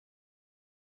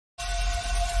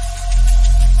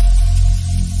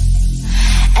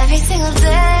single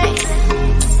day.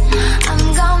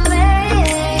 I'm gonna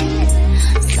make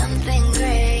something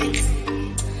great.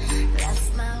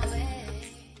 That's my way.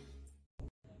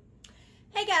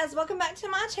 Hey guys, welcome back to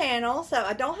my channel. So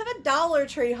I don't have a Dollar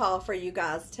Tree haul for you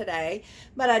guys today,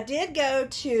 but I did go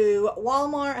to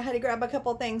Walmart. I had to grab a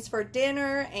couple things for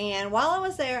dinner, and while I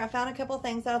was there I found a couple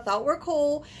things that I thought were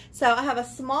cool. So I have a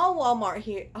small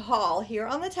Walmart haul here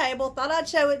on the table. Thought I'd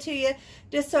show it to you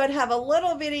just so I'd have a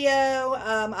little video.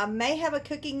 I may have a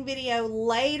cooking video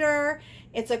later.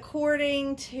 It's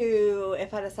according to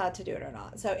if I decide to do it or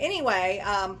not. So anyway,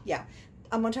 yeah,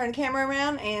 I'm gonna turn the camera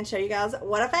around and show you guys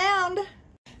what I found.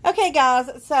 Okay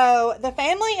guys, so the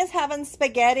family is having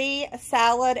spaghetti,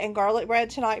 salad, and garlic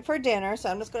bread tonight for dinner. So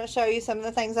I'm just going to show you some of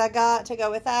the things I got to go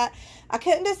with that. I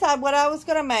couldn't decide what I was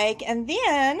going to make. And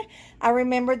then I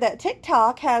remembered that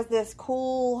TikTok has this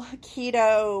cool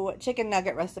keto chicken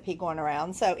nugget recipe going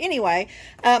around. So anyway,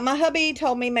 my hubby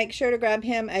told me make sure to grab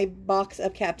him a box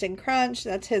of Captain Crunch.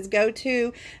 That's his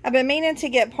go-to. I've been meaning to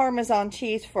get Parmesan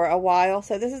cheese for a while.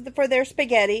 So this is for their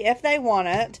spaghetti if they want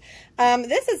it.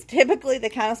 This is typically the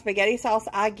kind of spaghetti sauce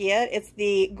I get. It's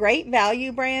the Great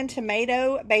Value brand,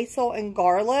 tomato, basil, and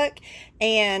garlic,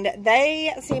 and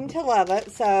they seem to love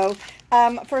it. So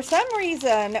for some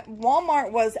reason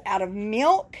Walmart was out of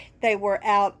milk. They were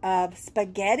out of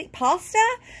spaghetti pasta.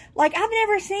 Like, I've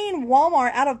never seen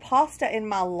Walmart out of pasta in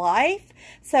my life.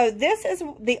 So this is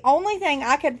the only thing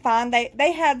I could find.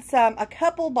 They had a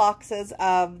couple boxes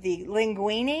of the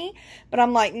linguine, but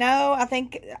I'm like, no, I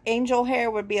think angel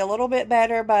hair would be a little bit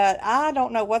better, but I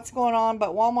don't know what's going on,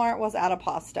 but Walmart was out of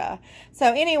pasta.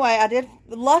 So anyway, I did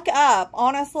luck up.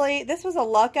 Honestly, this was a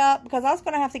luck up because I was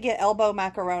going to have to get elbow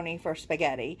macaroni for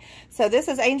spaghetti. So this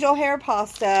is angel hair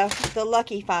pasta, the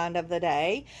lucky find of the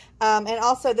day. And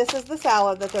also this is the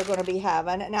salad that they're going to be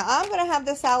having. Now I'm going to have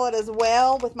this salad as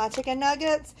well with my chicken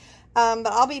nuggets, but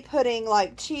I'll be putting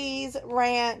like cheese,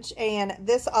 ranch, and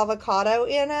this avocado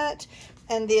in it.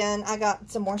 And then I got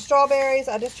some more strawberries.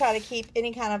 I just try to keep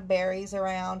any kind of berries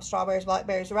around. Strawberries,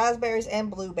 blackberries, raspberries, and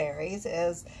blueberries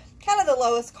is kind of the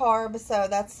lowest carb, so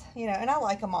that's, you know, and I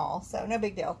like them all, so no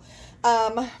big deal.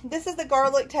 This is the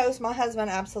garlic toast. My husband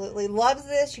absolutely loves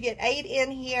this. You get 8 in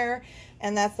here,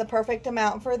 and that's the perfect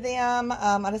amount for them.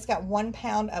 I just got 1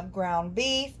 pound of ground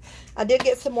beef. I did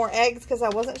get some more eggs because I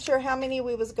wasn't sure how many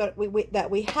that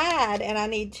we had, and I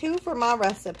need 2 for my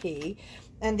recipe.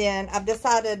 And then I've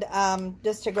decided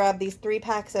just to grab these 3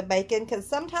 packs of bacon because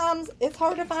sometimes it's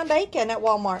hard to find bacon at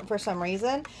Walmart for some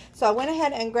reason. So I went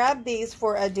ahead and grabbed these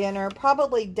for a dinner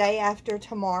probably day after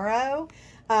tomorrow.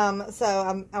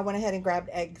 I went ahead and grabbed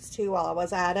eggs too while I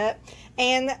was at it.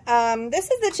 And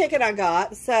this is the chicken I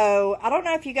got. So I don't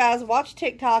know if you guys watch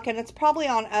TikTok, and it's probably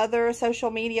on other social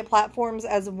media platforms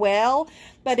as well.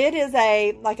 But it is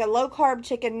like a low carb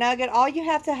chicken nugget. All you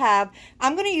have to have,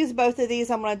 I'm going to use both of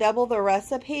these. I'm going to double the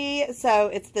recipe. So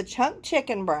it's the chunk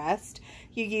chicken breast.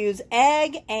 You use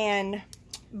egg and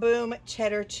boom,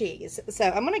 cheddar cheese. So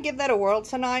I'm going to give that a whirl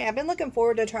tonight. I've been looking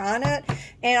forward to trying it,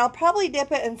 and I'll probably dip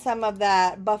it in some of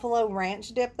that buffalo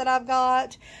ranch dip that I've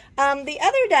got. The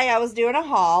other day I was doing a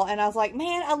haul, and I was like,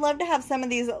 man, I'd love to have some of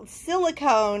these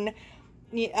silicone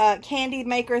candy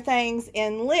maker things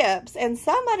in lips, and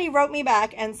somebody wrote me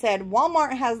back and said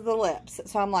Walmart has the lips.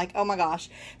 So I'm like, oh my gosh.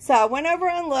 So I went over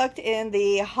and looked in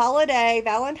the holiday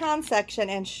Valentine's section,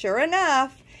 and sure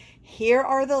enough, here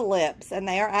are the lips, and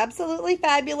they are absolutely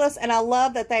fabulous, and I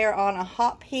love that they are on a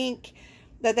hot pink,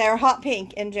 that they are hot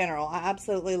pink in general. I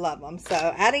absolutely love them. So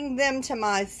adding them to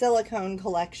my silicone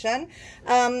collection.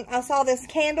 I saw this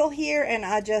candle here, and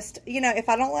I just, you know, if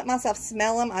I don't let myself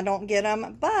smell them, I don't get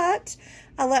them, but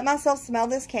I let myself smell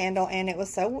this candle, and it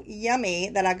was so yummy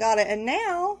that I got it. And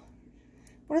now,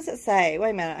 what does it say?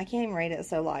 Wait a minute, I can't even read it, it's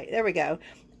so light. There we go.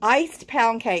 Iced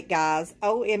pound cake, guys.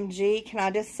 OMG, can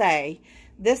I just say,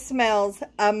 this smells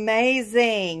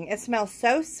amazing. It smells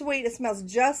so sweet. It smells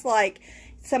just like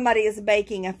somebody is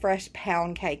baking a fresh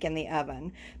pound cake in the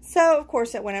oven. So, of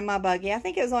course, it went in my buggy. I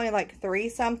think it was only like 3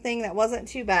 something. That wasn't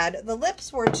too bad. The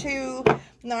lips were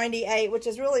 $2.98, which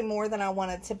is really more than I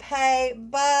wanted to pay,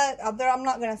 but I'm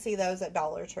not going to see those at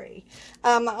Dollar Tree.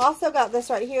 I also got this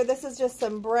right here. This is just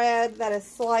some bread that is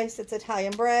sliced. It's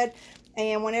Italian bread.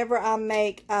 And whenever I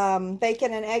make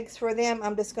bacon and eggs for them,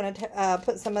 I'm just going to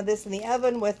put some of this in the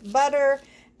oven with butter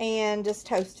and just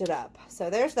toast it up. So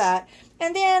there's that.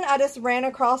 And then I just ran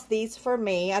across these for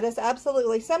me. I just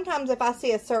absolutely, sometimes if I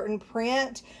see a certain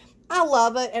print, I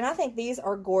love it. And I think these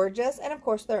are gorgeous. And of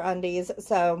course, they're undies.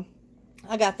 So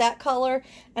I got that color,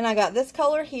 and I got this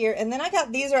color here, and then I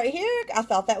got these right here. I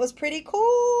thought that was pretty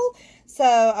cool, so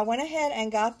I went ahead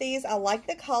and got these. I like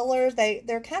the colors.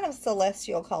 They're kind of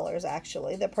celestial colors,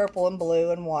 actually, the purple and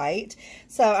blue and white.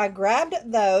 So I grabbed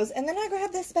those, and then I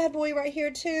grabbed this bad boy right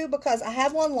here, too, because I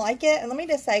had one like it. And let me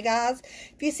just say, guys,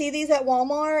 if you see these at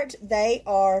Walmart, they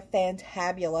are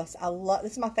fantabulous. I love,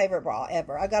 this is my favorite bra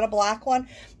ever. I got a black one.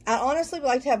 I honestly would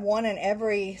like to have one in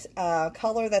every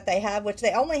color that they have, which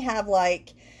they only have,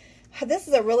 like, this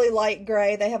is a really light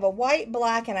gray. They have a white,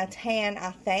 black, and a tan,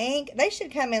 I think. They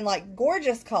should come in, like,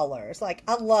 gorgeous colors. Like,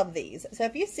 I love these. So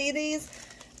if you see these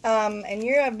and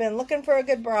you have been looking for a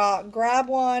good bra, grab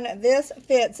one. This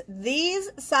fits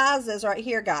these sizes right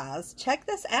here, guys. Check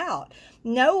this out.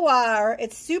 No wire.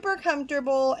 It's super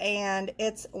comfortable, and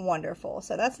it's wonderful.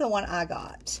 So that's the one I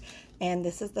got. And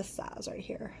this is the size right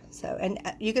here. So, and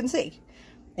you can see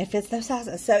it fits those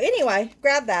sizes. So anyway,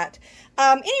 grab that.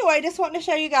 Anyway, just wanting to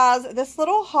show you guys this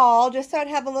little haul, just so I'd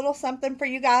have a little something for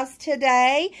you guys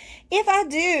today. If I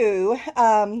do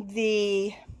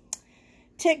the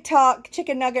TikTok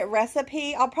chicken nugget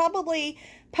recipe, I'll probably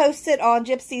post it on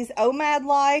Gypsy's OMAD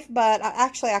Life, but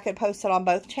actually I could post it on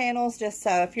both channels, just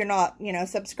so if you're not, you know,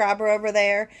 subscriber over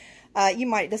there, you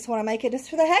might just want to make it just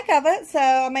for the heck of it. So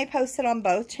I may post it on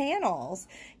both channels.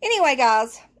 Anyway,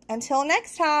 guys, until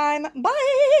next time,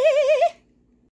 bye!